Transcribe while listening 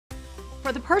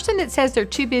For the person that says they're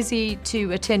too busy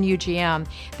to attend UGM,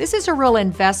 this is a real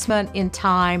investment in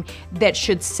time that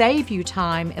should save you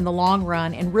time in the long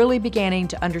run and really beginning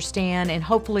to understand and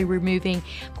hopefully removing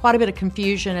quite a bit of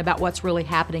confusion about what's really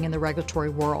happening in the regulatory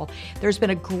world. There's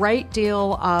been a great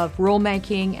deal of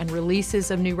rulemaking and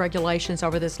releases of new regulations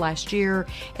over this last year,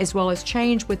 as well as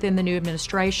change within the new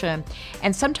administration.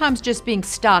 And sometimes just being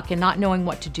stuck and not knowing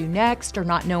what to do next or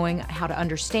not knowing how to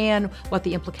understand what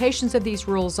the implications of these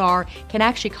rules are can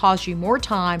actually cause you more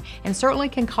time and certainly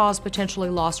can cause potentially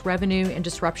lost revenue and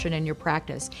disruption in your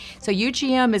practice. So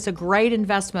UGM is a great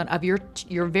investment of your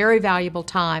very valuable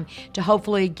time to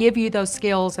hopefully give you those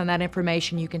skills and that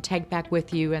information you can take back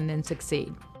with you and then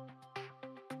succeed.